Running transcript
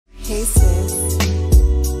Hey Sis.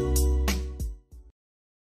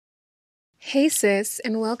 Hey Sis,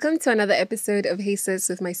 and welcome to another episode of Hey Sis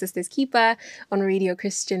with my sister's keeper on Radio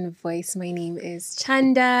Christian Voice. My name is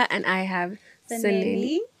Chanda, and I have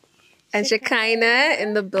Soneni and Shekinah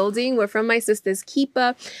in the building. We're from My Sister's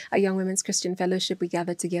Keeper, a young women's Christian fellowship. We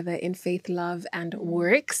gather together in faith, love, and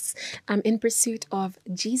works in pursuit of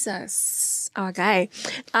Jesus, our guy.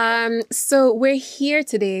 So we're here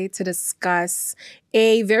today to discuss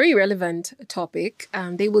a very relevant topic.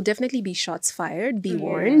 They will definitely be shots fired, be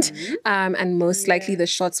warned. And most likely the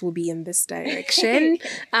shots will be in this direction.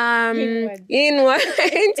 Inward.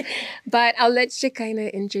 But I'll let Shekinah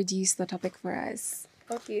introduce the topic for us.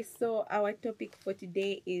 Okay, so our topic for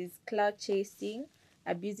today is clout chasing,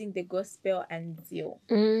 abusing the gospel, and zeal.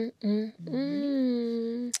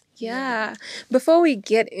 Yeah. Before we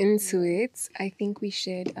get into it, I think we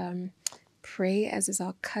should pray as is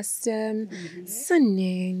our custom.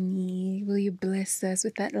 Soneni, will you bless us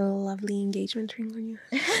with that lovely engagement ring on you?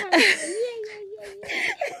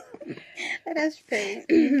 Let us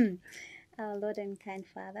pray. Our Lord and kind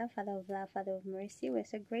Father, Father of love, Father of mercy, we're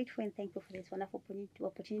so grateful and thankful for this wonderful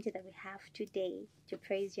opportunity that we have today to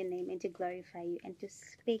praise your name and to glorify you and to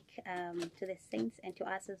speak to the saints and to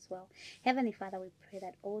us as well. Heavenly Father, we pray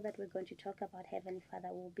that all that we're going to talk about, Heavenly Father,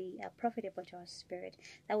 will be profitable to our spirit,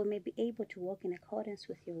 that we may be able to walk in accordance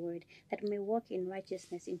with your word, that we may walk in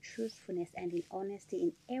righteousness, in truthfulness, and in honesty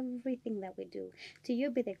in everything that we do. To you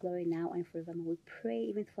be the glory now and forevermore. We pray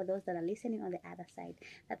even for those that are listening on the other side,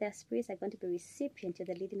 that their spirits are going to be recipient to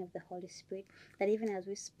the leading of the Holy Spirit, that even as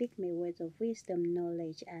we speak, may words of wisdom,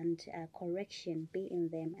 knowledge, and correction be in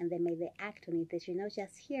them, and then may they act on it. They should not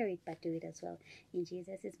just hear it, but do it as well. In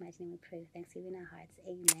Jesus' mighty name we pray. Thanksgiving in our hearts.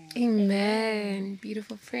 Amen. Amen.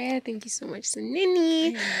 Beautiful prayer. Thank you so much,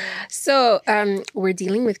 Soneni. So we're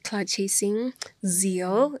dealing with clout chasing,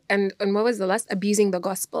 zeal, and what was the last? Abusing the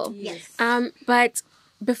gospel. Yes. But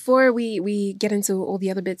before we get into all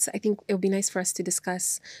the other bits, I think it would be nice for us to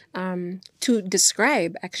discuss, to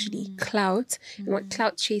describe actually clout and what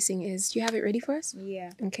clout chasing is. Do you have it ready for us?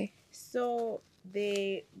 Yeah. Okay. So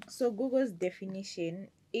Google's definition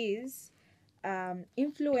is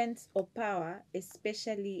influence or power,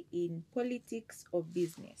 especially in politics or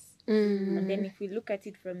business. And then if we look at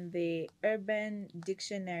it from the Urban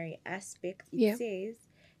Dictionary aspect, it says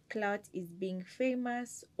clout is being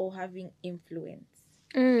famous or having influence.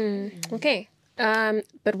 Okay.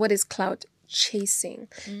 But what is clout chasing?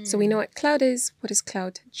 So we know what clout is. What is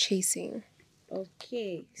clout chasing?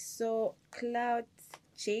 Okay. So clout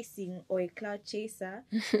chasing or a clout chaser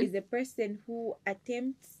is a person who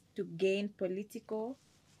attempts to gain political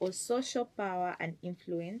or social power and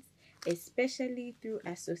influence, especially through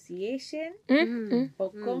association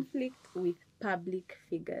or conflict with public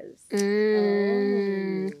figures.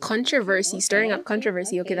 Controversy, stirring up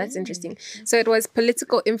controversy. Okay, that's interesting. So it was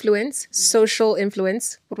political influence, social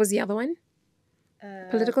influence. What was the other one?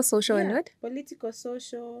 Political, social, and what? Political,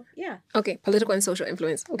 social, Okay, political and social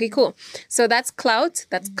influence. Okay, cool. So that's clout.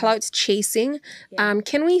 That's clout chasing.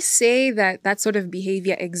 Can we say that sort of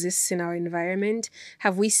behavior exists in our environment?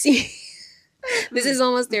 Have we seen... This is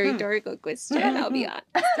almost a rhetorical question, I'll be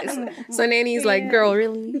honest. So Nanny's like, girl,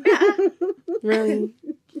 really? Really?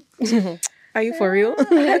 Are you for real?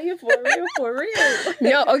 Are you for real?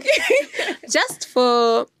 No, okay. Just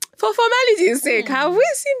for formality's sake, have we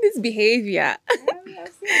seen this behavior? We're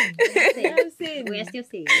still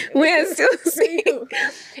seeing. We're still seeing.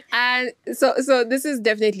 And so this is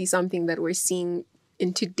definitely something that we're seeing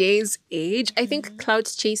in today's age. I think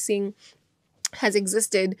clout chasing has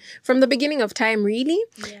existed from the beginning of time, really.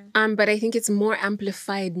 But I think it's more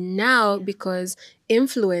amplified now because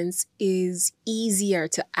influence is easier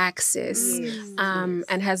to access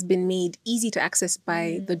and has been made easy to access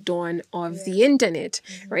by the dawn of the internet,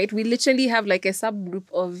 right? We literally have like a subgroup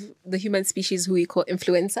of the human species who we call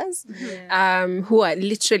influencers, who are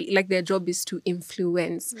literally like their job is to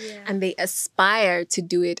influence and they aspire to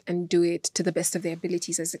do it and do it to the best of their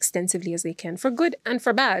abilities as extensively as they can, for good and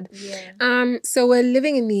for bad. So we're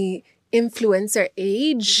living in the influencer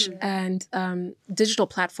age and digital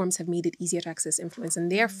platforms have made it easier to access influence,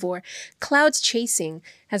 and therefore clout chasing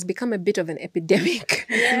has become a bit of an epidemic.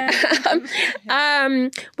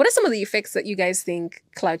 What are some of the effects that you guys think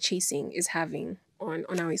clout chasing is having on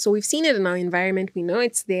our... So we've seen it in our environment, we know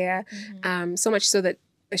it's there, so much so that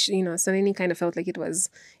Soneni kind of felt like it was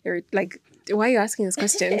like, why are you asking this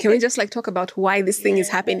question? Can we just like talk about why this thing is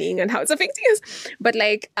happening and how it's affecting us? But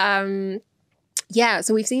like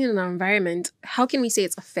so we've seen it in our environment. How can we say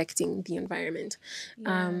it's affecting the environment?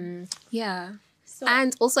 So,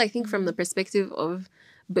 and also I think from the perspective of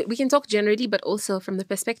but we can talk generally, but also from the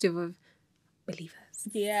perspective of believers.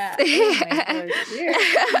 Yeah. Oh my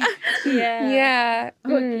gosh. Yeah. Yeah.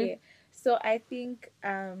 Okay. So I think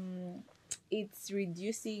it's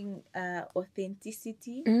reducing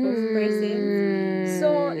authenticity of person.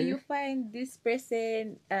 So you find this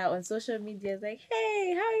person on social media is like,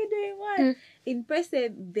 hey, how are you doing? What? In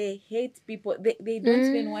person, they hate people. They don't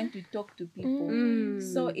even want to talk to people.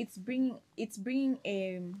 So it's bringing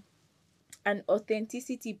an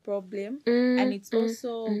authenticity problem, and it's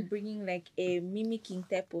also bringing like a mimicking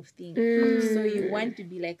type of thing. So you want to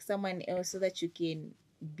be like someone else so that you can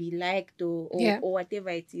be liked or whatever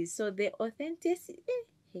it is. So the authenticity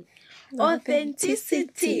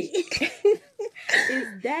is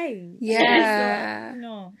dying. Yeah. So,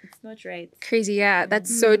 no, it's not right. Crazy. Yeah,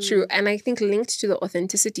 that's so true. And I think linked to the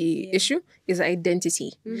authenticity issue is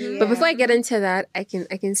identity. But before I get into that, I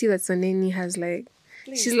can see that Soneni has like,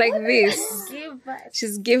 she's like this. Give us.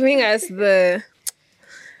 She's giving us the,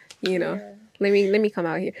 you know. Let me come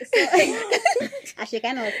out here. As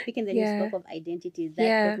Shekinah was speaking, then you spoke of identity.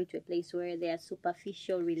 That brought me to a place where there are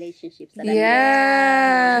superficial relationships that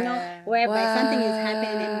are whereby something is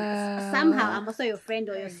happening and somehow I'm also your friend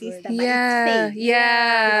or your sister, but it's fake.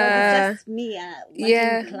 Because it's just me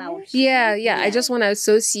wanting clout. I just want to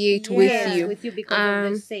associate with you. With you because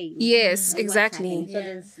of the same. Yes, exactly.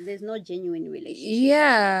 So there's no genuine relationship.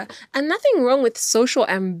 Yeah. And nothing wrong with social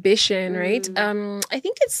ambition, right? I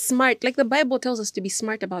think it's smart. Like the Bible tells us to be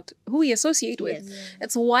smart about who we associate with.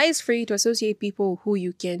 It's wise for you to associate people who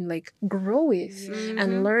you can like grow with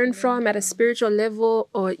and learn from at a spiritual level,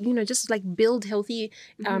 or just like build healthy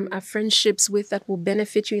friendships with that will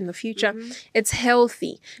benefit you in the future. It's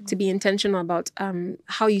healthy to be intentional about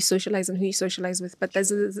how you socialize and who you socialize with, but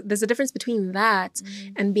there's a difference between that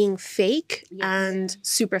and being fake and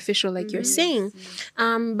superficial, like you're saying.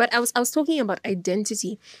 But I was talking about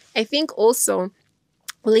identity. I think also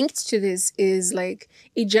linked to this is like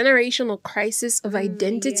a generational crisis of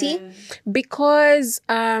identity, because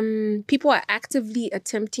people are actively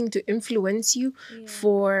attempting to influence you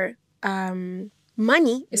for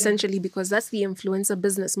money, essentially, because that's the influencer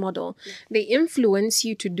business model. They influence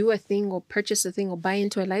you to do a thing or purchase a thing or buy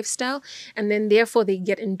into a lifestyle, and then therefore they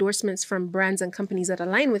get endorsements from brands and companies that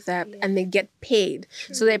align with that, and they get paid.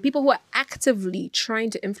 So there are people who are actively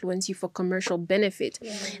trying to influence you for commercial benefit,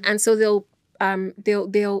 and so they'll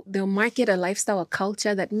market a lifestyle, a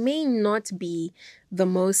culture that may not be the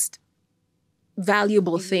most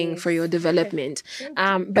valuable thing for your development.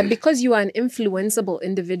 But because you are an influenceable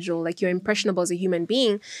individual, like you're impressionable as a human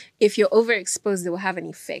being, if you're overexposed, it will have an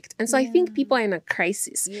effect. And so I think people are in a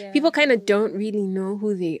crisis. People kind of don't really know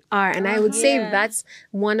who they are. And I would say that's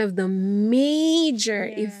one of the major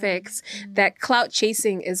effects that clout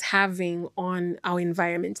chasing is having on our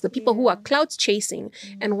environment. The people who are clout chasing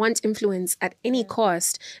and want influence at any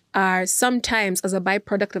cost are sometimes, as a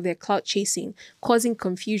byproduct of their clout chasing, causing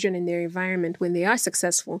confusion in their environment when they are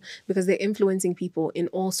successful, because they're influencing people in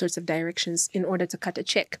all sorts of directions in order to cut a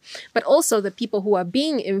check. But also the people who are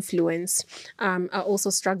being influenced are also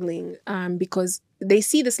struggling because they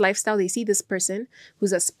see this lifestyle, they see this person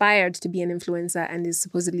who's aspired to be an influencer and is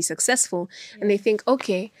supposedly successful, and they think,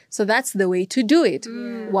 okay, so that's the way to do it.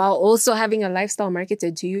 While also having a lifestyle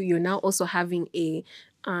marketed to you, you're now also having a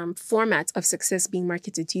format of success being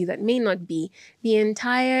marketed to you that may not be the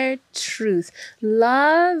entire truth.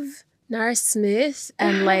 Love Nara Smith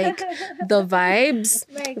and like the vibes,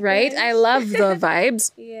 right? I love the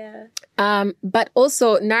vibes. But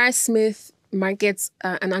also Nara Smith markets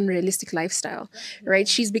an unrealistic lifestyle, right?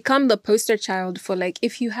 She's become the poster child for like,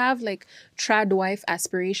 if you have like trad wife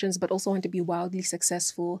aspirations but also want to be wildly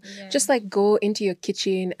successful, just like go into your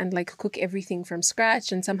kitchen and like cook everything from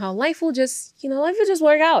scratch and somehow life will just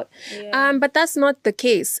work out. But that's not the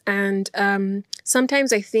case. And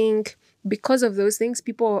sometimes I think because of those things,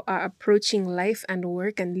 people are approaching life and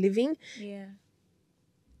work and living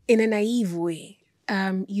in a naive way.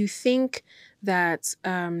 You think that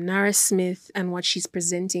Nara Smith and what she's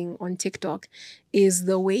presenting on TikTok is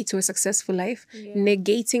the way to a successful life,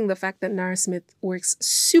 negating the fact that Nara Smith works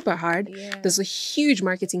super hard. There's a huge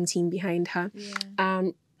marketing team behind her.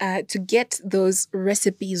 To get those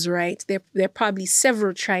recipes right, there are probably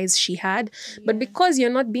several tries she had. But because you're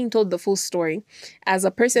not being told the full story, as a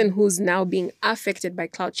person who's now being affected by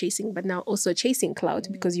clout chasing, but now also chasing clout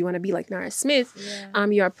because you want to be like Nara Smith,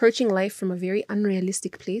 you're approaching life from a very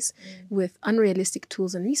unrealistic place with unrealistic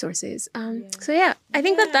tools and resources. So yeah, I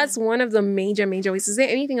think that's one of the major ways. Is there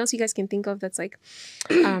anything else you guys can think of that's like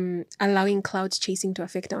allowing clout chasing to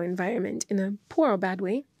affect our environment in a poor or bad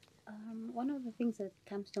way? one of the things that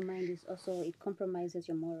comes to mind is also it compromises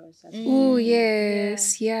your morals as well. Oh,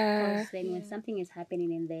 yes. Yeah. Because then when something is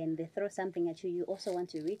happening and then they throw something at you, you also want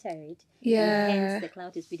to retaliate. Yeah. Hence the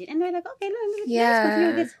clout is beaten. And we're like, okay, let's Yeah.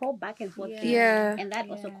 continue this whole back and forth thing. Yeah. And that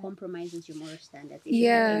also compromises your moral standards. If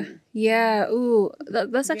Yeah. you have any. Yeah. Ooh,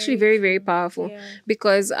 that's actually very, very powerful.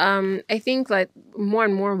 Because I think that more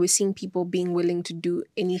and more we're seeing people being willing to do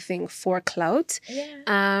anything for clout.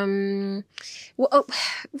 Well,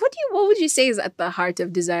 what would you say is at the heart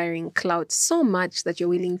of desiring clout so much that you're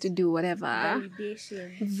willing to do whatever?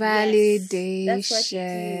 Validation. Yes, that's what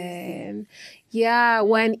it is. Yeah,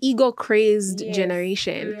 we're an ego crazed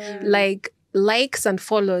generation. Like likes and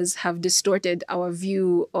follows have distorted our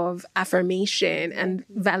view of affirmation and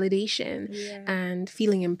validation and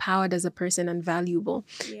feeling empowered as a person and valuable.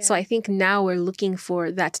 So I think now we're looking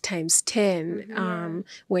for that times 10.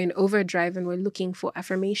 We're in overdrive and we're looking for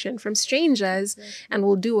affirmation from strangers and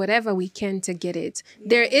we'll do whatever we can to get it.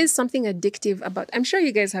 There is something addictive about, I'm sure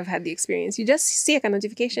you guys have had the experience. You just see a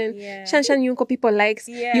notification, shan you people likes.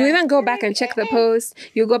 You even go back and check the post.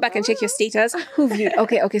 You go back and check your status. Who viewed?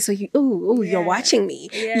 Okay, so you're watching me.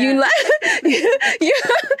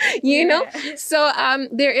 You know. So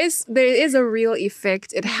there is a real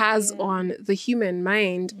effect it has on the human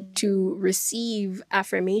mind to receive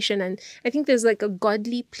affirmation, and I think there's like a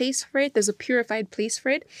godly place for it. There's a purified place for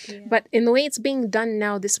it, but in the way it's being done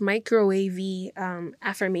now, this microwavy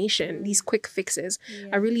affirmation, these quick fixes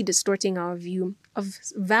are really distorting our view of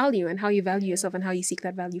value and how you value yourself and how you seek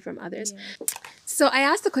that value from others. So I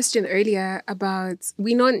asked a question earlier about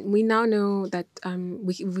we now know that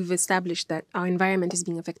we've established that our environment is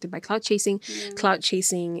being affected by clout chasing. Clout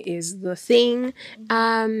chasing is the thing.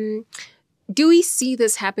 Do we see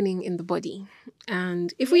this happening in the body?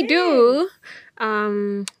 And if we do,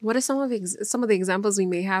 what are some of the examples we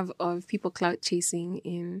may have of people clout chasing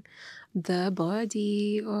in the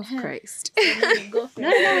body of Christ? Go for No,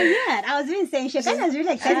 it. yet. I was even saying, Shekinah is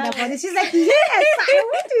really excited about this. She's like, yes, I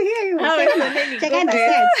want to hear you. Shekinah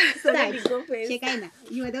said, Soneni, go for it. Shekinah,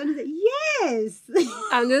 you were the one who said, yes.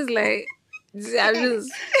 I'm just like,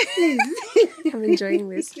 I'm enjoying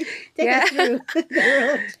this. Take us through the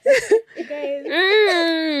road. Guys,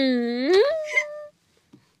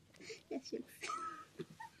 Yes, you.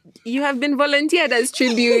 You have been volunteered as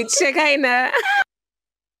tribute, Shekinah.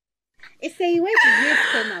 It's a way to yes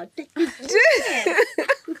come out. Yes.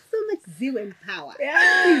 With so much zeal and power.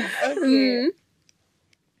 okay.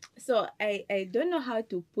 So I don't know how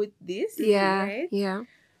to put this. Right? Yeah.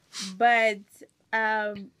 But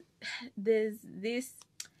there's this,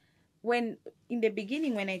 when in the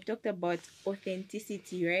beginning when I talked about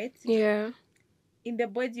authenticity, right? Yeah. In the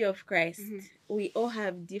body of Christ, we all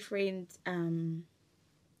have different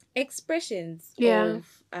expressions of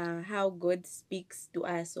how God speaks to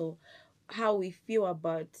us, or how we feel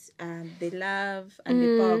about the love and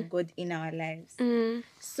the power of God in our lives.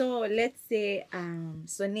 So let's say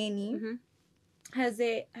Soneni has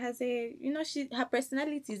a her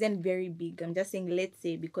personality isn't very big. I'm just saying let's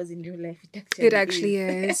say, because in real life it actually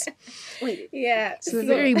is. It's a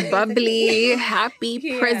very bubbly,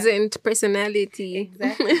 happy, present personality.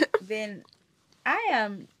 Exactly. Then I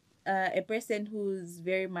am a person who's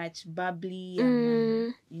very much bubbly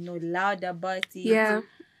and loud about it. Yeah.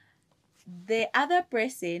 The other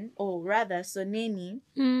person, or rather Soneni,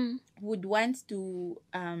 would want to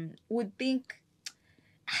would think,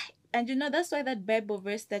 and that's why that Bible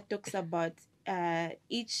verse that talks about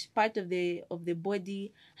each part of the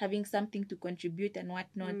body having something to contribute and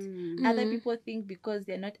whatnot. Other people think because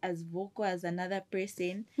they're not as vocal as another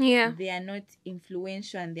person, they are not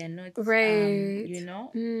influential and they're not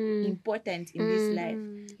important in this life.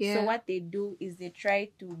 So what they do is they try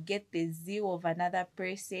to get the zeal of another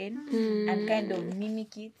person and kind of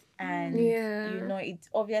mimic it, and it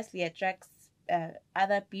obviously attracts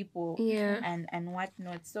other people and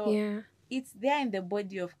whatnot. So it's there in the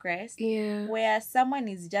body of Christ, where someone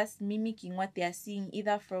is just mimicking what they are seeing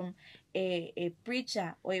either from a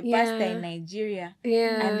preacher or a pastor in Nigeria,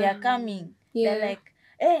 and they are coming. They're like,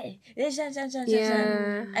 hey,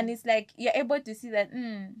 and it's like you're able to see that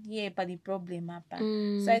but the problem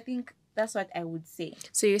happen. So I think that's what I would say.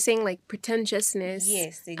 So you're saying like pretentiousness,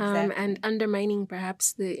 yes, exactly, and undermining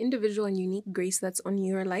perhaps the individual and unique grace that's on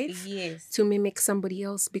your life, yes, to mimic somebody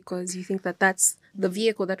else because you think that that's the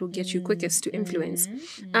vehicle that will get you quickest to influence.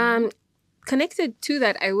 Connected to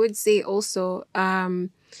that, I would say also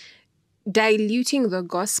diluting the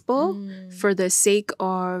gospel for the sake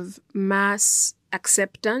of mass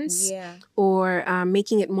acceptance Yeah. or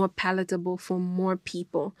making it more palatable for more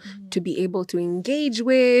people to be able to engage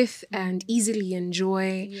with and easily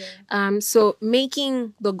enjoy. Yeah. So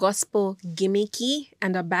making the gospel gimmicky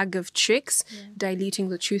and a bag of tricks, diluting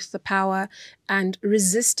the truth, the power, and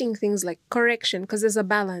resisting things like correction, because there's a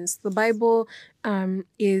balance. The Bible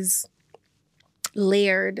is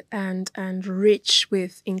layered and rich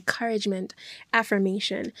with encouragement,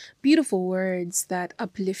 affirmation, beautiful words that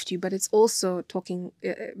uplift you, but it's also talking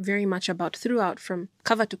very much about throughout from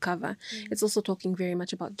cover to cover. It's also talking very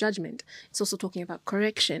much about judgment. It's also talking about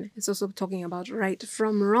correction. It's also talking about right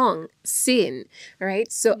from wrong, sin,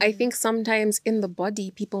 right? So I think sometimes in the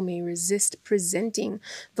body, people may resist presenting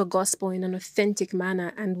the gospel in an authentic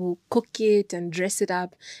manner and will cook it and dress it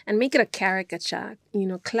up and make it a caricature,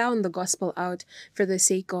 clown the gospel out for the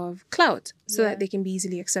sake of clout so that they can be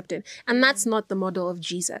easily accepted. And that's not the model of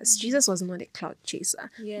Jesus. Jesus was not a clout chaser.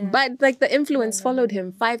 Yeah. But like the influence followed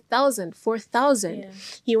him, 5,000, 4,000. Yeah.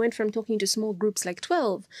 He went from talking to small groups like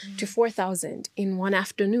 12 to 4,000 in one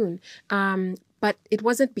afternoon. But it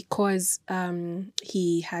wasn't because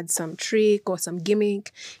he had some trick or some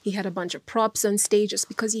gimmick. He had a bunch of props on stage. It's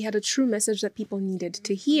because he had a true message that people needed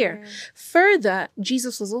to hear. Further,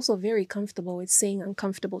 Jesus was also very comfortable with saying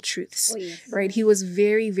uncomfortable truths, right? He was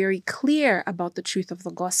very, very clear about the truth of the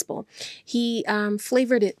gospel. He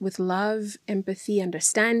flavored it with love, empathy,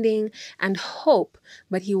 understanding, and hope,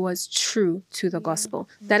 but he was true to the gospel.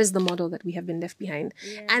 That is the model that we have been left behind.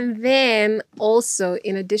 And then also,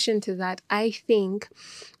 in addition to that, I think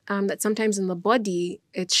that sometimes in the body,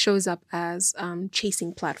 it shows up as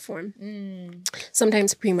chasing platform,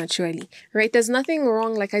 sometimes prematurely, right? There's nothing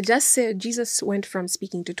wrong. Like I just said, Jesus went from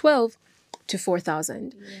speaking to 12 to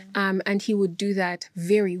 4,000. And he would do that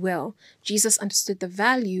very well. Jesus understood the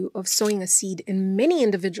value of sowing a seed in many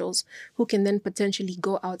individuals who can then potentially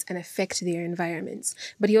go out and affect their environments.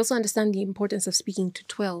 But he also understood the importance of speaking to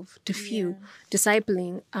 12, to few,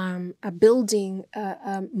 discipling, building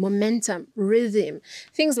momentum, rhythm,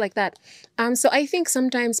 things like that. So I think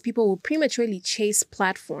sometimes people will prematurely chase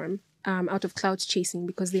platform out of clout chasing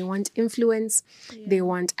because they want influence, they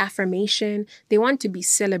want affirmation, they want to be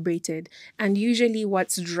celebrated. And usually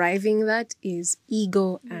what's driving that is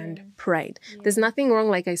ego and pride. There's nothing wrong,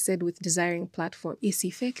 like I said, with desiring platform. It's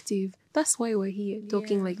effective. That's why we're here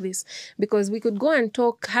talking like this, because we could go and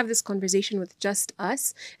have this conversation with just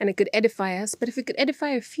us and it could edify us. But if it could edify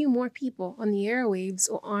a few more people on the airwaves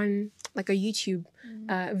or on like a YouTube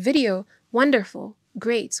video, wonderful.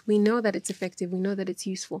 Great. We know that it's effective. We know that it's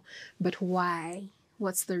useful. But why?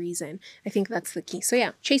 What's the reason? I think that's the key. So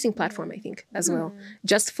yeah, chasing platform, I think, as well.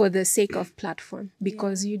 Just for the sake of platform.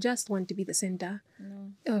 Because you just want to be the center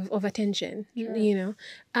of attention. Yeah.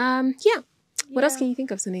 What else can you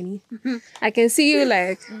think of, Soneni? I can see you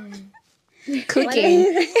like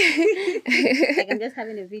cooking. Like I'm just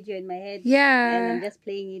having a video in my head. Yeah. And I'm just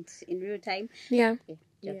playing it in real time. Yeah. Okay,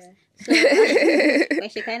 jokes. So when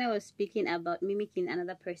Shekinah was speaking about mimicking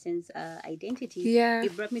another person's identity,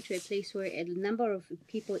 it brought me to a place where a number of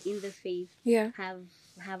people in the faith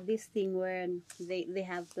have this thing where they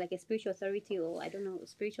have like a spiritual authority or I don't know,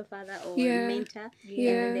 spiritual father or a mentor, and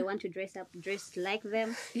then they want to dress like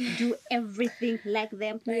them, do everything like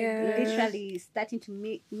them, literally starting to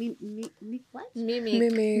mimic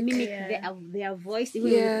their voice,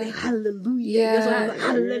 even with hallelujah,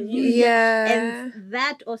 hallelujah, and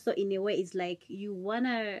that also in a way is like you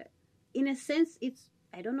wanna, in a sense, it's,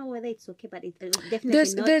 I don't know whether it's okay, but it definitely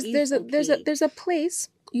there's a place,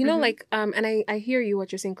 like and I hear you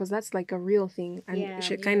what you're saying, because that's like a real thing, and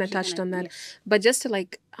she kind of touched on that. But just to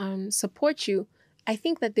like support you, I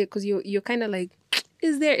think that because you're kind of like,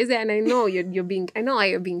 is there, and I know you're being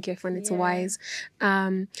careful and it's wise,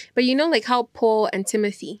 but like how Paul and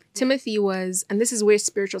Timothy was, and this is where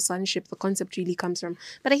spiritual sonship, the concept really comes from,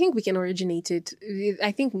 but I think we can originate it,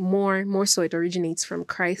 I think more so it originates from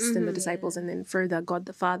Christ and the disciples, and then further God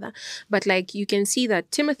the Father. But like you can see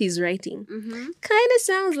that Timothy's writing kind of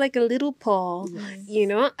sounds like a little Paul,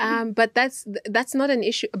 but that's not an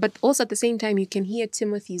issue. But also at the same time you can hear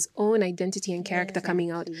Timothy's own identity and character coming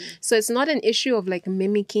out. So it's not an issue of like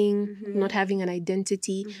mimicking, not having an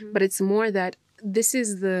identity, but it's more that this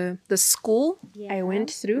is the school I went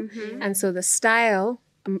through, and so the style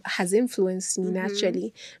has influenced me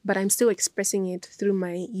naturally, but I'm still expressing it through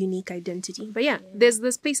my unique identity. But there's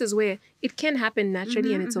those places where it can happen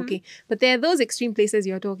naturally and it's okay. But there are those extreme places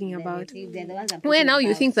you're talking about where now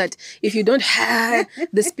you think that if you don't have,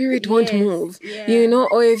 the spirit won't move,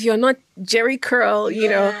 or if you're not Jerry Curl,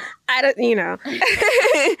 I don't,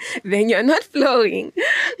 then you're not flowing.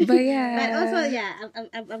 But But also,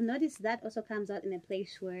 I've noticed that also comes out in a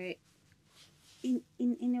place where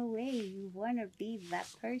in a way, you want to be that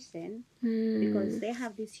person because they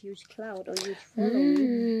have this huge cloud or huge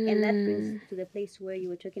following, and that brings to the place where you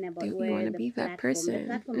were talking about You where wanna the be that platform, the person.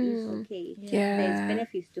 platform is okay. Yeah. There's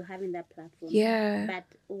benefits to having that platform. Yeah. But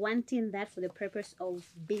wanting that for the purpose of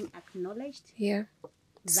being acknowledged, Yeah.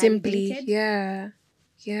 Simply. validated, Yeah.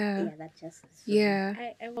 Yeah. that just Yeah.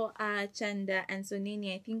 I will Chanda and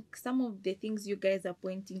Soneni, I think some of the things you guys are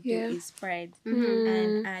pointing to Yeah. is pride. Mm.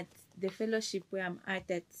 And at the fellowship where I'm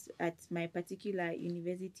at my particular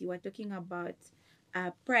university, we're talking about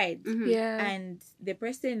pride. Yeah. And the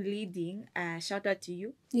person leading, shout out to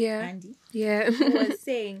you, Yeah. Andy, Yeah. who was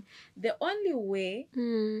saying the only way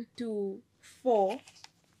Mm. to fall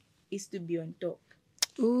is to be on top.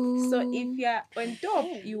 Ooh. So if you're on top,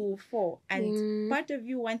 you will fall. And Mm. part of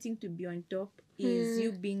you wanting to be on top is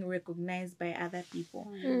you being recognized by other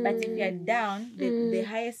people. Mm. But if you're down, the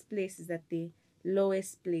highest place is at the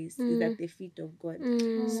lowest place, is at the feet of God.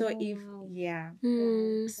 So if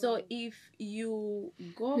so if you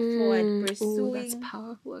go forward Ooh, pursuing, that's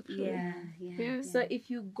powerful actually. yeah. so if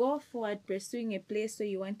you go forward pursuing a place where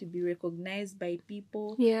you want to be recognized by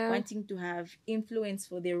people, Yeah. wanting to have influence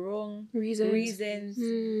for the wrong Reasons.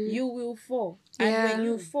 you will fall. Yeah. And when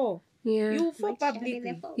you fall, Yeah. you will fall Might stand in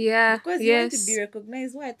publicly. the fall. Yeah. Because you want yes. to be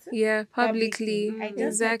recognized what? Yeah, publicly. I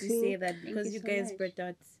just had to Exactly. say that Thank because you you so guys much. brought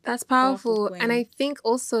out That's powerful. points. And I think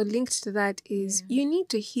also linked to that is you need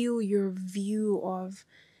to heal your view of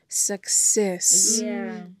success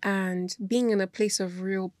and being in a place of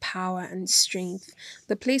real power and strength.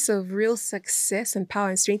 The place of real success and power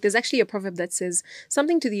and strength. There's actually a proverb that says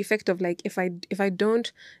something to the effect of like, if I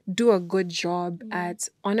don't do a good job at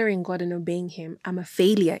honoring God and obeying Him, I'm a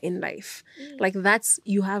failure in life. Like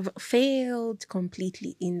you have failed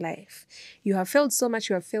completely in life. You have failed so much,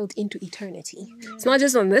 you have failed into eternity. It's not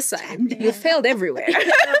just on this side. You failed everywhere.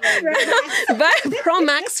 But pro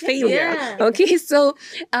max failure. Okay, so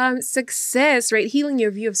success, right? Healing your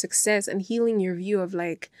view of success and healing your view of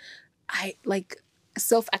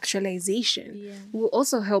self-actualization will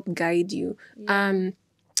also help guide you.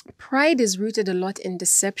 Pride is rooted a lot in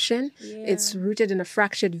deception. It's rooted in a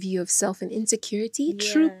fractured view of self and insecurity.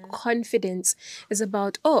 True confidence is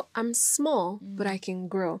about, I'm small, but I can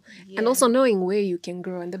grow. And also knowing where you can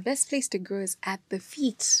grow. And the best place to grow is at the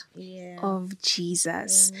feet of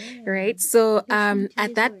Jesus, right? So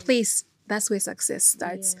at that place, that's where success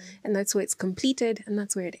starts. And that's where it's completed. And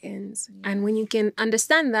that's where it ends. And when you can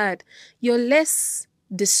understand that, you're less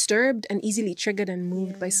disturbed and easily triggered and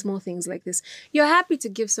moved by small things like this. You're happy to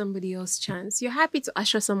give somebody else chance. You're happy to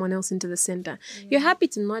usher someone else into the center. You're happy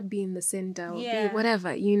to not be in the center or be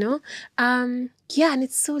whatever, you know? And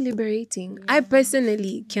it's so liberating. I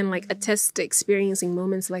personally can attest to experiencing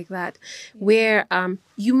moments like that where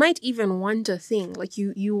you might even want a thing. Like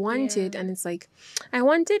you want it and it's like, I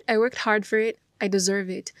want it, I worked hard for it, I deserve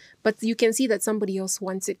it. But you can see that somebody else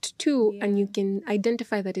wants it too, and you can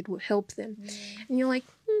identify that it will help them. And you're like,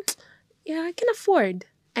 I can afford.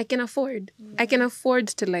 I can afford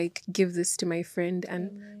to give this to my friend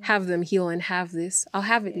and have them heal and have this. I'll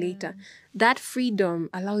have it later. That freedom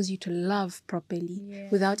allows you to love properly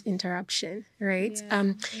without interruption, right?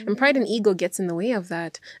 And pride and ego gets in the way of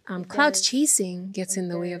that. Clout chasing gets in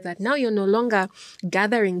the way of that. Now you're no longer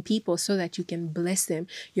gathering people so that you can bless them.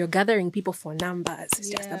 You're gathering people for numbers. It's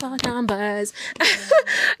just about numbers.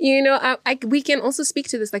 We can also speak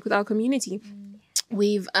to this with our community.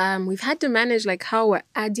 We've had to manage how we're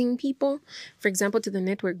adding people, for example, to the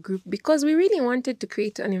network group, because we really wanted to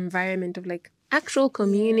create an environment of actual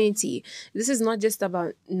community. This is not just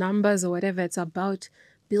about numbers or whatever. It's about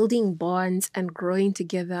building bonds and growing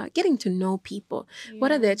together, getting to know people.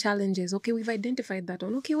 What are their challenges? Okay, we've identified that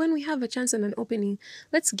one. Okay, when we have a chance and an opening,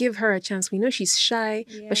 let's give her a chance. We know she's shy,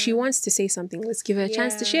 but she wants to say something. Let's give her a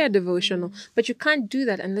chance to share a devotional. But you can't do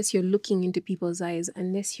that unless you're looking into people's eyes,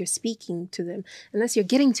 unless you're speaking to them, unless you're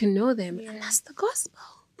getting to know them. And that's the gospel.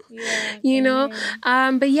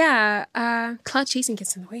 Clout chasing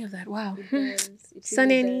gets in the way of that. Wow.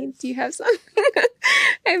 Soneni, do you have something?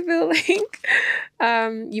 I feel like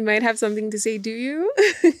you might have something to say, do you?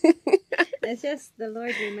 It's just the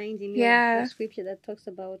Lord reminding me of the scripture that talks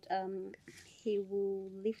about He will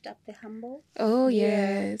lift up the humble. Oh,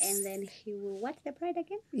 yes. And then He will, what's the pride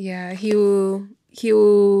again? Yeah, He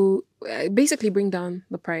will basically bring down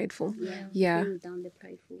the prideful. Yeah. Bring down the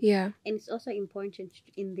prideful. Yeah. And it's also important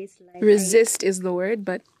in this life. Resist is the word,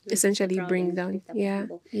 but essentially bring down. Yeah.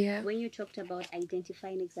 When you talked about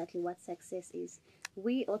identifying exactly what success is,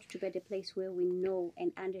 we ought to be at a place where we know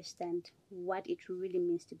and understand what it really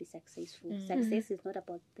means to be successful. Success is not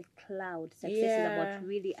about the cloud. Success is about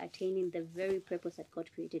really attaining the very purpose that God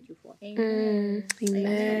created you for. Amen.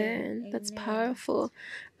 Amen. That's Amen. powerful.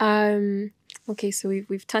 Okay, so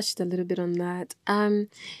we've touched a little bit on that.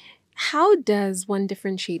 How does one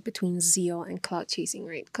differentiate between zeal and clout chasing,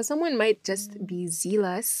 right? Because someone might just be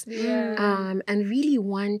zealous and really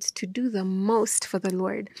want to do the most for the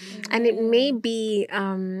Lord. And it may be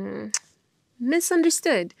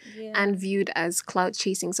misunderstood and viewed as clout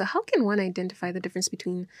chasing. So how can one identify the difference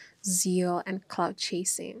between zeal and clout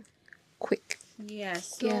chasing? Quick.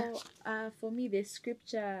 For me, the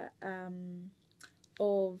scripture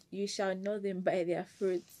of you shall know them by their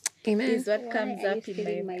fruits is what comes up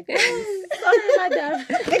in my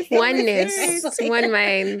oneness, one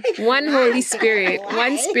mind, one Holy Spirit,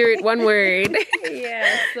 one Spirit, one word.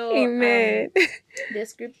 Amen. The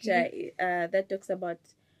scripture that talks about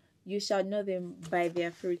you shall know them by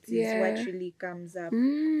their fruits is what really comes up. For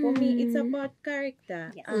me, it's about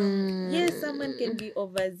character. Yes, someone can be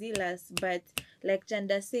overzealous, but like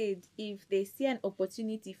Chanda said, if they see an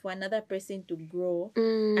opportunity for another person to grow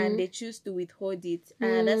and they choose to withhold it,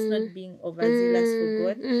 that's not being overzealous for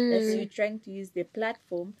God. That's you trying to use the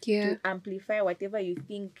platform to amplify whatever you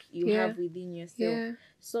think you have within yourself.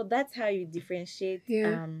 So that's how you differentiate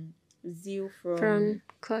zeal from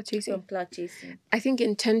clout chasing. From clout chasing. I think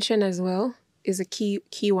intention as well is a key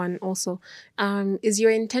one also. Is your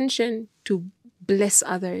intention to bless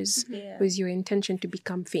others? Or is your intention to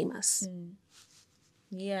become famous?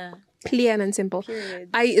 Clear and simple. Period.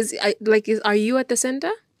 Are you at the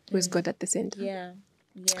center? Or is God at the center?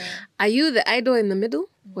 Are you the idol in the middle?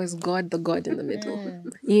 Or is God the God in the middle?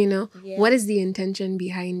 You know? What is the intention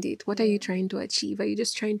behind it? What are you trying to achieve? Are you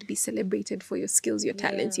just trying to be celebrated for your skills, your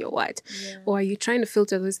talents, your what? Or are you trying to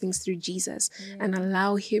filter those things through Jesus and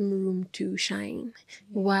allow him room to shine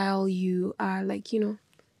while you are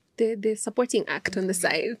the supporting act on the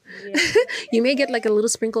side? You may get like a little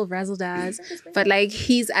sprinkle of razzle dazzle, but like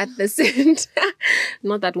he's at the center.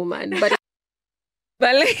 Not that woman, but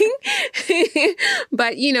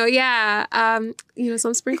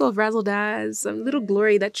some sprinkle of razzle dazzle, some little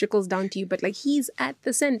glory that trickles down to you, but like he's at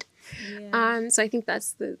the center. So I think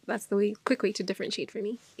that's the quick way to differentiate for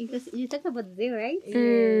me. Because you talked about zeal, right?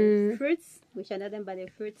 Fruits, we shall know them by their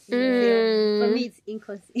fruits. For me, it's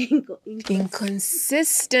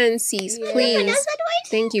inconsistencies. Please,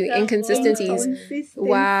 thank you. Inconsistencies.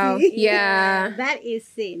 Wow. Yeah. That is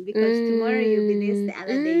sin, because tomorrow you'll be this, the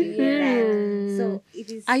other day you'll be that. So it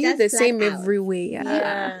is. Are you the same everywhere?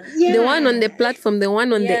 The one on the platform, the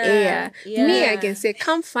one on the air. Me, I can say,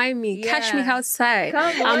 come find me, catch me outside.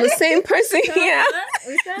 I'm the same person here.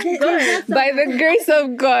 By the grace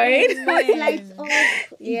of God. Spotlights off.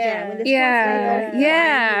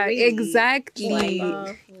 Exactly.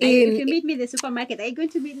 If you meet me in the supermarket, are you going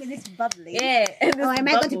to meet me this bubbly? Or am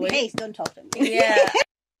I going to be, hey, don't talk to me?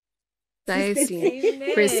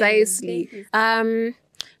 Precisely.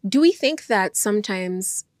 Do we think that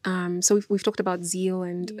sometimes, so we've talked about zeal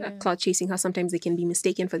and clout chasing, how sometimes they can be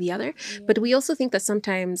mistaken for the other, but we also think that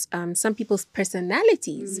sometimes some people's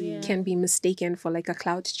personalities can be mistaken for like a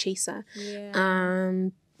clout chaser.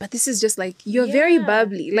 But this is just like, you're very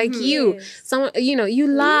bubbly. Like you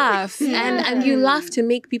laugh and you laugh to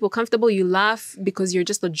make people comfortable. You laugh because you're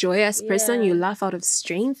just a joyous person. You laugh out of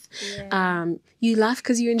strength. You laugh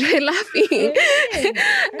because you enjoy laughing.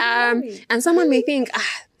 And someone may think,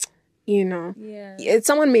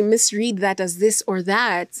 someone may misread that as this or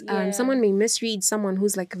that. Someone may misread someone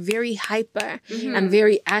who's like very hyper and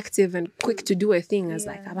very active and quick to do a thing as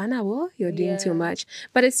like, Abana, you're doing too much.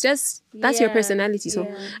 But it's just, that's your personality. So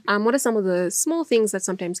what are some of the small things that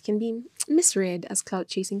sometimes can be misread as clout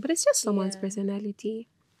chasing, but it's just someone's personality?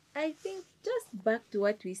 I think just back to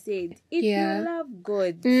what we said. If you love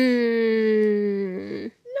God,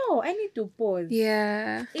 no, I need to pause.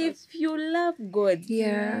 If you love God,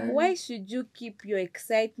 why should you keep your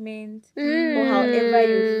excitement or however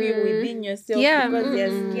you feel within yourself because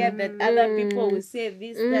they're scared that other people will say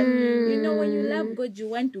this, that? When you love God, you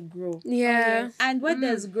want to grow. And what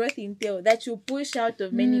does growth entail? That you push out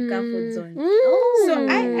of many comfort zones. So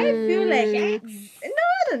I feel like, no.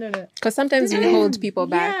 Because sometimes we hold people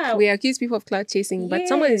back. We accuse people of clout chasing, but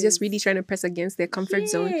someone is just really trying to press against their comfort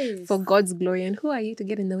zone for God's glory. And who are you to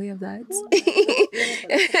get in the way of that?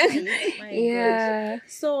 God.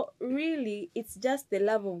 So really, it's just the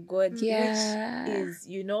love of God, which is,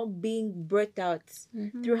 being brought out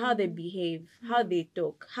through how they behave, how they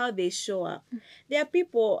talk, how they show up. There are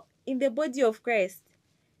people in the body of Christ.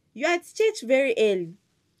 You're at church very early.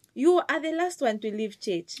 you are the last one to leave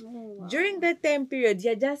church. Oh, wow. During that time period,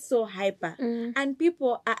 you're just so hyper. Mm. And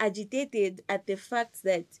people are agitated at the fact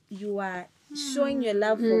that you are showing your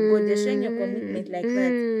love for God, you're showing your commitment like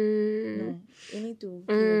that. No, we need to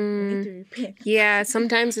heal. We need to repent. Yeah,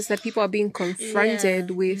 sometimes it's that people are being confronted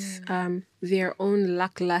Yeah. with their own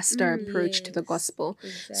lackluster approach to the Yes, gospel.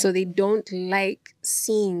 So they exactly. don't like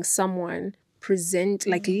seeing someone present,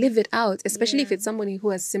 like live it out, especially if Yeah. it's somebody who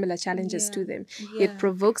has similar challenges to Yeah. them. Yeah. It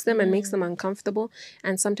provokes them and makes them uncomfortable.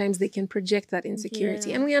 And sometimes they can project that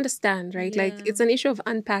insecurity. Yeah. And we understand, right? Like Yeah. it's an issue of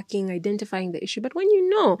unpacking, identifying the issue. But when you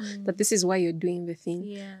know that this is why you're doing the thing,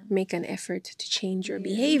 Yeah. make an effort to change your Yeah.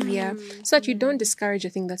 behavior so that you don't discourage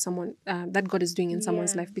a thing that someone that God is doing in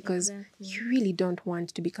someone's Yeah, life, because exactly. you really don't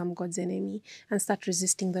want to become God's enemy and start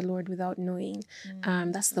resisting the Lord without knowing.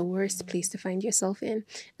 That's the worst place to find yourself in.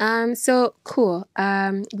 So cool.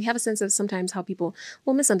 We have a sense of sometimes how people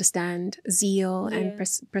will misunderstand zeal and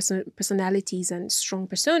personalities and strong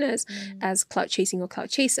personas as clout chasing or clout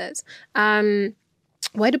chasers.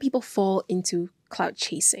 Why do people fall into clout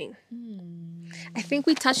chasing? I think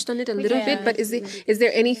we touched on it a little bit, but is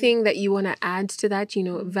there anything that you want to add to that? You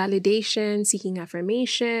know, validation, seeking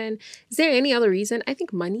affirmation. Is there any other reason? I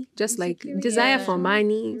think money, just like desire for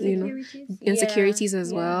money, you know, insecurities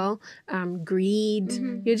as well, greed.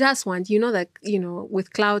 You just want, you know, that, you know,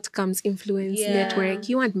 with clout comes influence, network.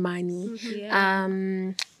 You want money.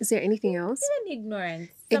 Is there anything else? Even ignorance.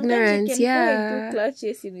 Ignorance, Sometimes you can yeah. go into clout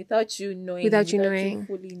chasing without you knowing. Without you knowing.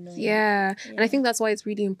 fully knowing. Yeah. And I think that's why it's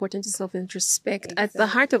really important to self-introspect. At the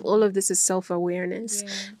heart of all of this is self-awareness.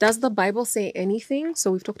 Does the Bible say anything?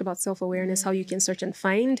 So we've talked about self-awareness, how you can search and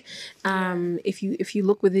find. If you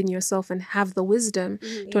look within yourself and have the wisdom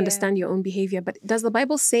to understand your own behavior. But does the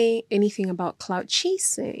Bible say anything about clout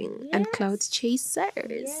chasing and clout chasers?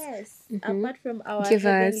 Yes. Apart from our Give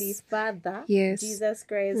Heavenly us. Father, Yes. Jesus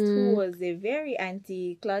Christ, who was a very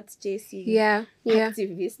anti-clout chasing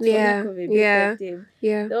activist, for Yeah. lack of a better term.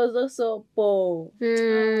 Yeah. There was also Paul.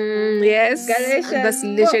 Yes. Galatians. That's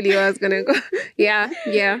literally where I was gonna go. Yeah.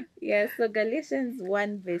 Yeah, so Galatians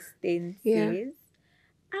 1 verse 10 says,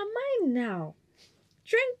 am I now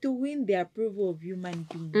trying to win the approval of human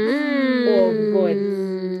beings or of God?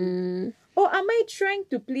 Or am I trying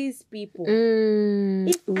to please people?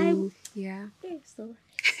 If Bring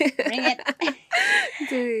it.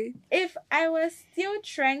 If I was still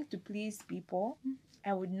trying to please people,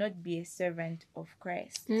 I would not be a servant of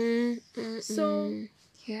Christ. So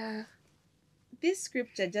this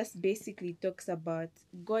scripture just basically talks about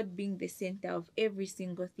God being the center of every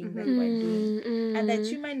single thing that we're doing. And that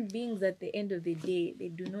human beings at the end of the day, they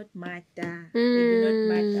do not matter. They do not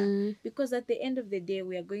matter. Because at the end of the day,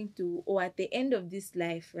 we are going to, or at the end of this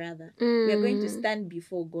life rather, we are going to stand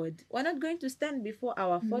before God. We're not going to stand before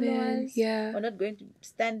our followers. We're not going to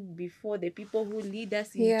stand before the people who lead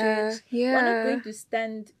us in church. We're not going to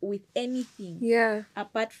stand with anything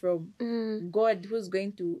apart from God, who's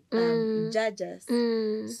going to judge us.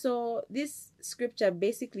 So this scripture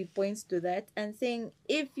basically points to that and saying,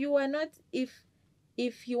 if you wanted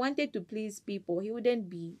to please people, he wouldn't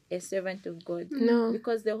be a servant of God. No.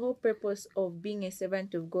 Because the whole purpose of being a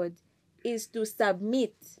servant of God is to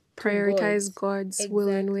submit, prioritize God's will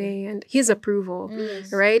and way and his approval,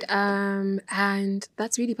 right? And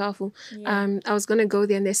that's really powerful. I was going to go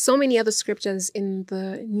there, and there's so many other scriptures in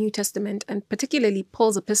the New Testament, and particularly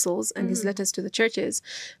Paul's epistles and his letters to the churches,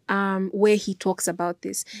 where he talks about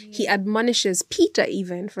this. He admonishes Peter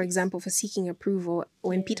even, for example, for seeking approval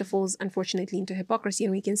when Peter falls, unfortunately, into hypocrisy.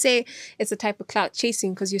 And we can say it's a type of clout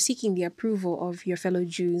chasing because you're seeking the approval of your fellow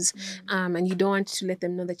Jews, and you don't want to let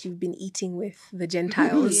them know that you've been eating with the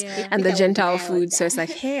Gentiles and the Gentile food. So it's like,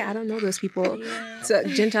 hey, I don't know those people. So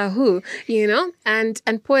Gentile who, you know? And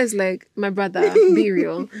Paul is like, my brother, be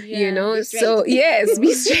real, you know? So yes,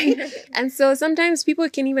 be straight. And so sometimes people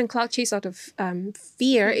can even clout chase out of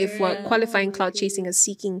fear if we're qualifying clout chasing as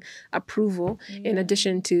seeking approval in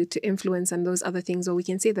addition to influence and those other things. Or we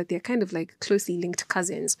can say that they're kind of like closely linked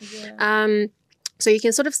cousins. So you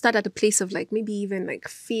can sort of start at a place of like maybe even like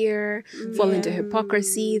fear, fall into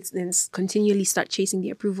hypocrisy, then continually start chasing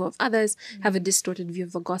the approval of others, have a distorted view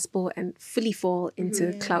of the gospel, and fully fall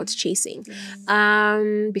into clout chasing.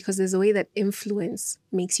 Because there's a way that influence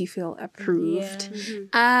makes you feel approved.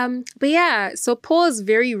 So Paul is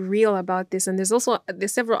very real about this, and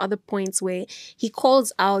there's several other points where he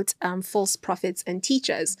calls out false prophets and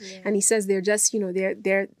teachers, and he says they're just, you know,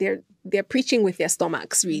 they're they're preaching with their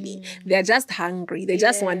stomachs, really. They're just hungry. They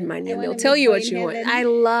just want money, I and they'll wanna tell meet you Paul what in you want. heaven. I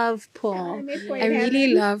love Paul. meet Paul I in really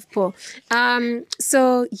heaven. love Paul.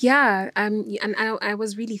 So yeah, and I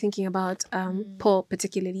was really thinking about Paul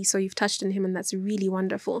particularly. So you've touched on him, and that's really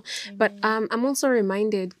wonderful. But I'm also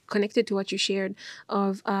reminded, connected to what you shared,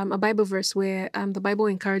 of a Bible verse where the Bible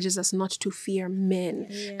encourages us not to fear men,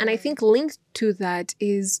 and I think linked to that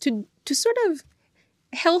is to sort of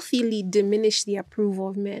healthily diminish the approval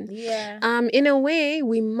of men. In a way,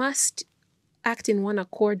 we must act in one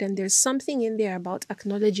accord, and there's something in there about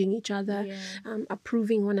acknowledging each other,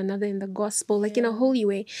 approving one another in the gospel, like in a holy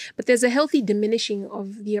way. But there's a healthy diminishing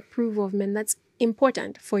of the approval of men that's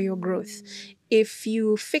important for your growth. If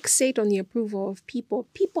you fixate on the approval of people,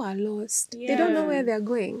 people are lost. They don't know where they're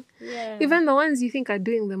going. Even the ones you think are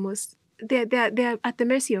doing the most, they're at the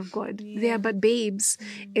mercy of God. They are but babes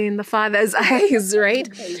in the Father's eyes, right?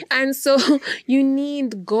 And so you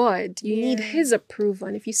need God. You need His approval.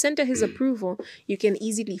 And if you center His approval, you can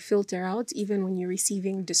easily filter out, even when you're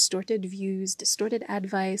receiving distorted views, distorted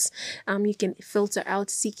advice. You can filter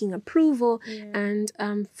out seeking approval and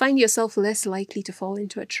find yourself less likely to fall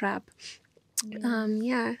into a trap.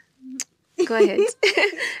 Go ahead.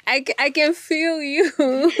 I can feel you.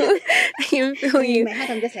 I can feel In you. my heart,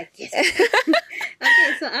 I'm just like, yes.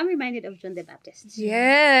 Okay, so I'm reminded of John the Baptist.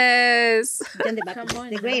 Yes. John the Baptist,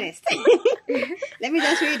 the greatest. Let me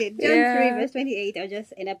just read it. John 3, verse 28, I'll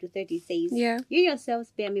just end up to 30, says, You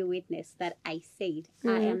yourselves bear me witness that I said,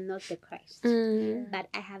 I am not the Christ, but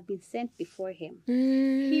I have been sent before him.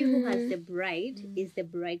 He who has the bride is the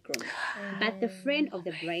bridegroom, but the friend of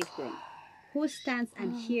the bridegroom, who stands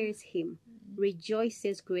and hears him,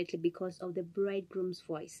 rejoices greatly because of the bridegroom's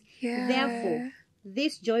voice. Therefore,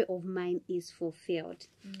 this joy of mine is fulfilled.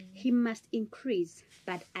 He must increase,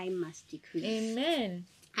 but I must decrease. Amen.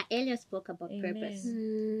 I earlier spoke about purpose.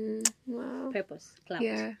 Wow. Purpose,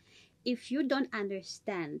 Clout. If you don't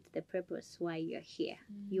understand the purpose why you're here,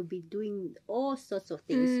 you'll be doing all sorts of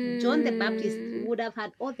things. John the Baptist would have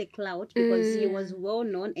had all the clout because he was well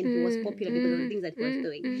known and he was popular because of the things that he was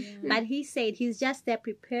doing. But he said he's just there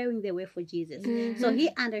preparing the way for Jesus. So he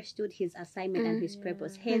understood his assignment and his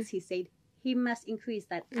purpose. Hence he said, he must increase,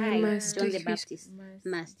 that I, John the Baptist,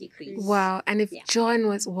 must decrease. Wow. And if John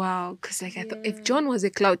was, because like I thought, if John was a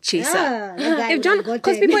cloud chaser, if John,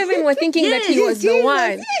 because people even were thinking that he was the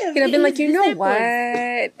one, he'd have been like, you know what,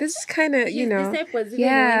 this is kind of, you know, disciples even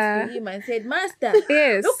went to him and said, Master,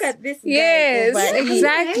 look at this guy. Yes, over here."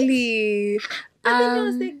 exactly. And then I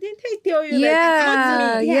was like, didn't I tell you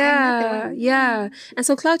that it's not me? And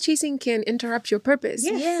so cloud chasing can interrupt your purpose.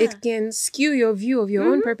 It can skew your view of your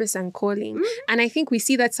own purpose and calling. And I think we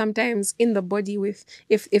see that sometimes in the body with,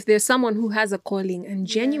 if there's someone who has a calling and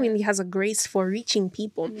genuinely has a grace for reaching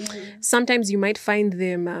people, sometimes you might find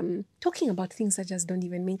them talking about things that just don't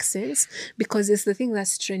even make sense because it's the thing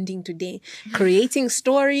that's trending today. Creating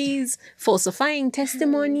stories, falsifying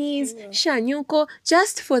testimonies, shanyoko,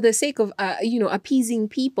 just for the sake of, appeasing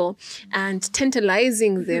people and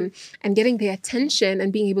tantalizing them and getting their attention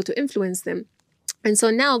and being able to influence them. And so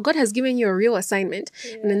now God has given you a real assignment.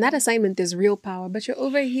 And in that assignment, there's real power. But you're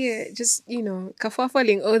over here just,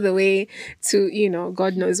 kafafaling all the way to,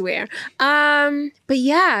 God knows where. But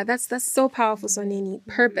yeah, that's so powerful, Soneni.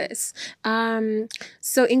 Purpose.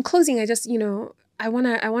 So in closing, I just, I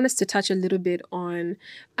want us to touch a little bit on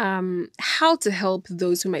how to help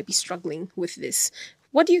those who might be struggling with this.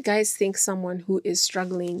 What do you guys think someone who is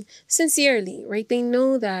struggling sincerely, right? They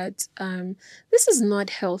know that this is not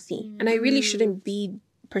healthy and I really shouldn't be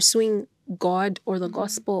pursuing God or the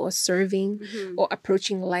gospel or serving or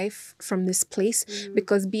approaching life from this place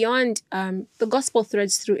because beyond the gospel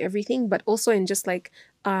threads through everything, but also in just like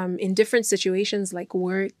in different situations like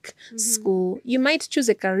work, school, you might choose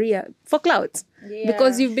a career for clout.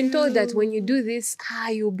 Because you've been told that when you do this,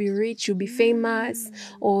 you'll be rich, you'll be famous,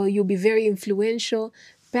 or you'll be very influential.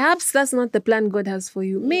 Perhaps that's not the plan God has for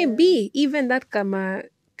you. Maybe even that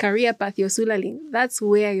career path you're sulaling, that's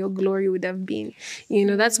where your glory would have been.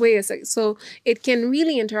 That's where you're. So it can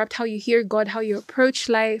really interrupt how you hear God, how you approach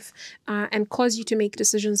life, and cause you to make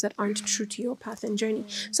decisions that aren't true to your path and journey.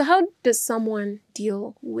 So how does someone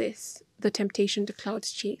deal with the temptation to clout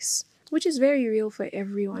chase? Which is very real for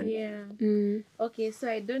everyone. Okay, so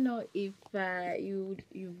I don't know if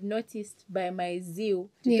you've noticed by my zeal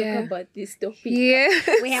to talk about this topic.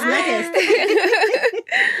 We have noticed.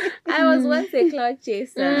 I was once a cloud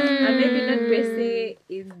chaser, and maybe not per se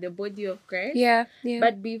in the body of Christ.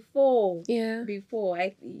 But before, it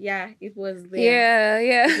was there.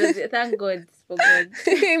 It was, thank God for God.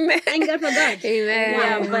 Amen. Thank God for God.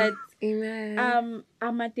 Amen. But Amen.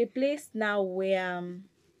 I'm at a place now where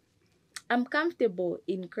I'm comfortable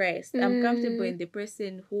in Christ. I'm comfortable in the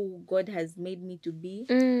person who God has made me to be.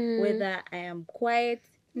 Whether I am quiet,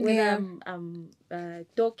 whether I'm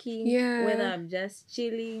talking, whether I'm just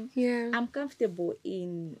chilling. I'm comfortable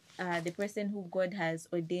in the person who God has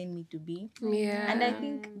ordained me to be. And I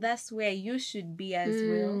think that's where you should be as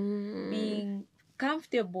well, being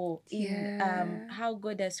comfortable in how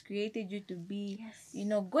God has created you to be. You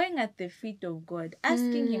know, going at the feet of God,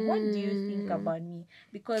 asking him, what do you think about me?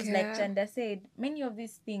 Because like Chanda said, many of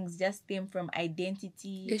these things just came from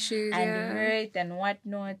identity Issues, and hurt and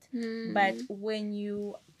whatnot. But when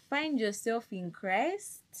you find yourself in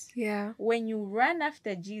Christ, when you run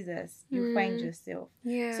after Jesus, you find yourself.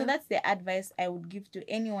 So that's the advice I would give to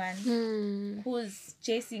anyone who's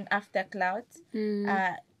chasing after clout.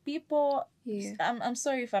 People, I'm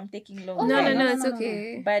sorry if I'm taking long. No, it's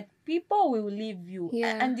okay. But people will leave you,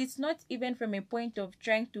 and it's not even from a point of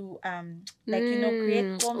trying to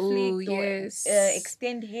create conflict or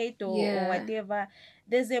extend hate or whatever.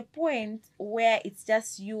 There's a point where it's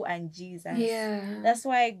just you and Jesus. That's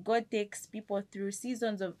why God takes people through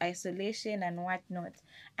seasons of isolation and whatnot.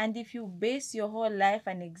 And if you base your whole life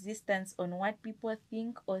and existence on what people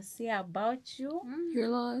think or say about you, you're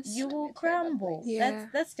lost. You will crumble.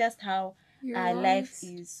 That's just how life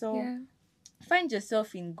is. So find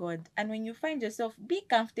yourself in God, and when you find yourself, be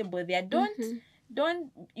comfortable there.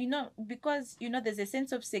 Don't because there's a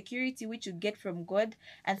sense of security which you get from God,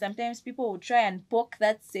 and sometimes people will try and poke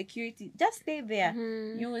that security. Just stay there.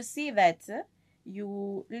 You will see that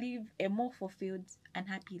you live a more fulfilled and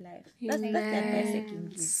happy life. That's the advice I can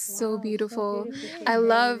give. So beautiful. I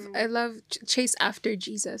love chase after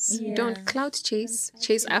Jesus. Don't clout chase.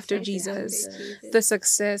 Chase after Jesus. The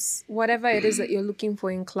success, whatever it is that you're looking for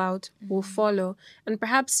in clout, will follow, and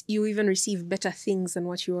perhaps you even receive better things than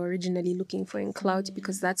what you were originally looking for in clout,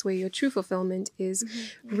 because that's where your true fulfillment is.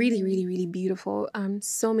 Really, really, really beautiful.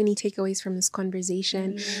 So many takeaways from this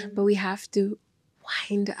conversation, but we have to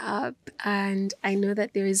wind up, and I know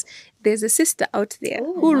that there's a sister out there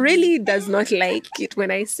who really does not like it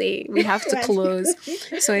when I say we have to close.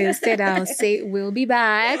 So instead I'll say we'll be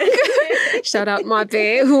back. Shout out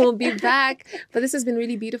Mape, who will be back. But this has been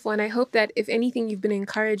really beautiful, and I hope that if anything, you've been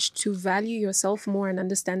encouraged to value yourself more and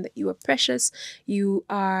understand that you are precious. You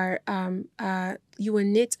are you were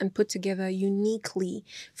knit and put together uniquely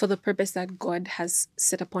for the purpose that God has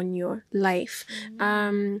set upon your life.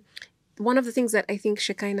 One of the things that I think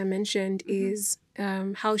Shekinah mentioned is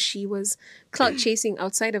how she was clout chasing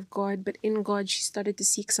outside of God, but in God she started to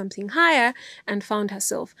seek something higher and found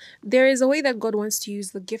herself. There is a way that God wants to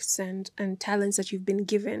use the gifts and talents that you've been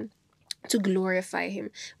given to glorify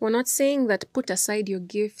him. We're not saying that put aside your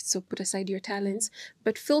gifts or put aside your talents,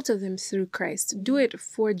 but filter them through Christ. Do it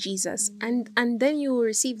for Jesus. And then you will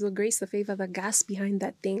receive the grace, the favor, the gas behind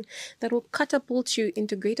that thing that will catapult you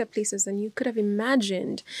into greater places than you could have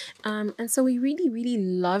imagined. And so we really, really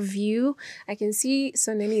love you. I can see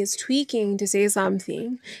Soneni is tweaking to say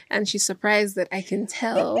something, and she's surprised that I can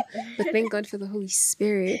tell. But thank God for the Holy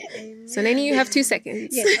Spirit. Soneni, you have 2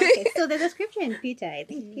 seconds. Yes, okay. So there's a scripture in Peter. I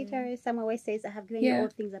think Peter somewhere where it says, I have given you all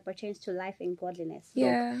things that pertains to life and godliness.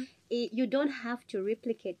 So you don't have to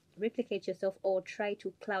replicate yourself or try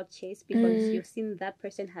to clout chase because you've seen that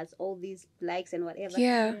person has all these likes and whatever.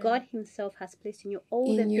 God himself has placed in you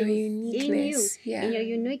all the things in your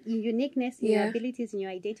uniqueness, in your abilities, in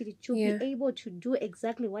your identity to be able to do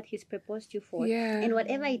exactly what he's proposed you for. And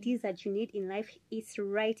whatever it is that you need in life is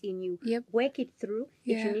right in you. Work it through.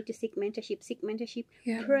 If you need to seek mentorship,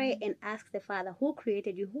 pray and ask the Father who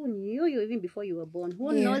created you, who knew you even before you were born,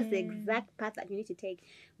 who knows the exact path that you need to take.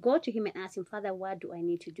 Go to him and ask him, Father, what do I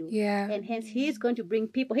need to do? And hence he's going to bring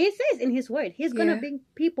people. He says in his word, he's going to bring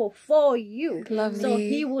people for you. Lovely. So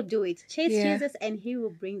he will do it. Chase Jesus and he will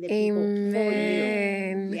bring the people for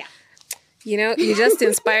you. Yeah. You know, you just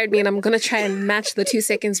inspired me, and I'm going to try and match the 2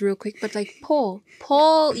 seconds real quick. But like Paul,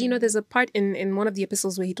 you know, there's a part in one of the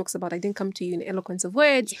epistles where he talks about, I didn't come to you in eloquence of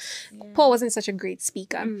words. Paul wasn't such a great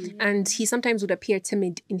speaker, and he sometimes would appear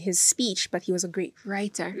timid in his speech, but he was a great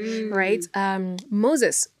writer, right?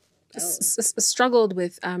 Moses struggled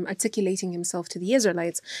with articulating himself to the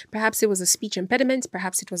Israelites. Perhaps it was a speech impediment,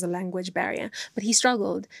 perhaps it was a language barrier, but he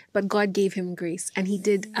struggled. But God gave him grace, and he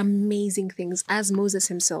did amazing things as Moses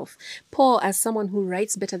himself. Paul, as someone who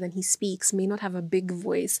writes better than he speaks, may not have a big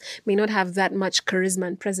voice, may not have that much charisma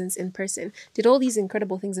and presence in person, did all these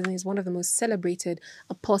incredible things, and he's one of the most celebrated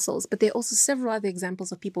apostles. But there are also several other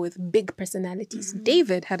examples of people with big personalities.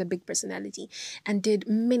 David had a big personality and did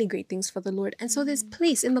many great things for the Lord. And so there's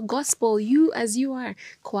place in the gospel, you as you are,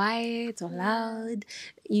 quiet or loud,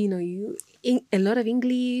 you know, a lot of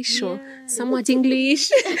English or Yeah. somewhat English,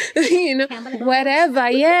 you know, whatever.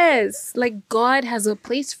 Yes. Like God has a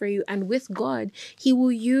place for you. And with God, He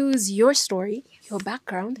will use your story, your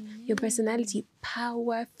background, your personality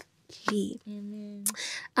powerfully. Amen.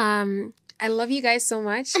 I love you guys so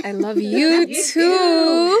much. I love you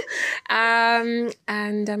too. And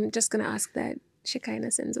I'm just gonna ask that Shekinah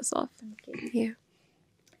sends us off. Okay. Yeah.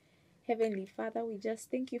 Heavenly Father, we just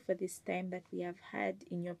thank you for this time that we have had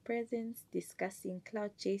in your presence, discussing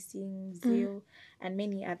clout chasing, zeal, and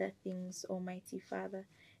many other things, Almighty Father.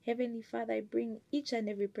 Heavenly Father, I bring each and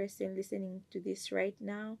every person listening to this right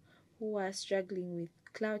now who are struggling with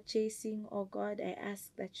clout chasing. Oh God, I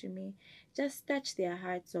ask that you may just touch their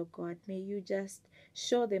hearts, oh God. May you just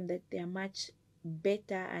show them that they are much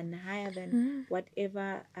better and higher than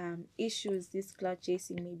whatever issues this clout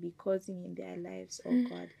chasing may be causing in their lives, oh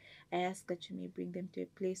God. I ask that you may bring them to a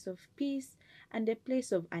place of peace and a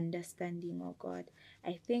place of understanding, oh God.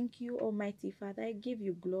 I thank you, Almighty Father. I give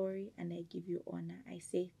you glory and I give you honor. I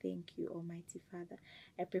say thank you, Almighty Father.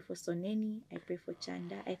 I pray for Soneni. I pray for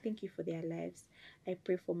Chanda. I thank you for their lives. I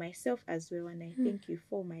pray for myself as well, and I thank you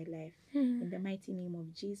for my life. In the mighty name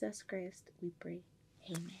of Jesus Christ, we pray.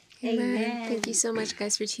 Amen. Amen. Thank you so much,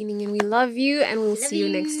 guys, for tuning in. We love you, and we'll see you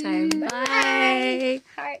next time. Bye.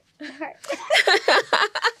 Heart.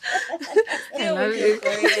 I love you.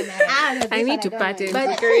 I need to I don't pattern know.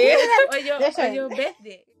 to Korea. On your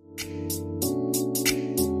birthday.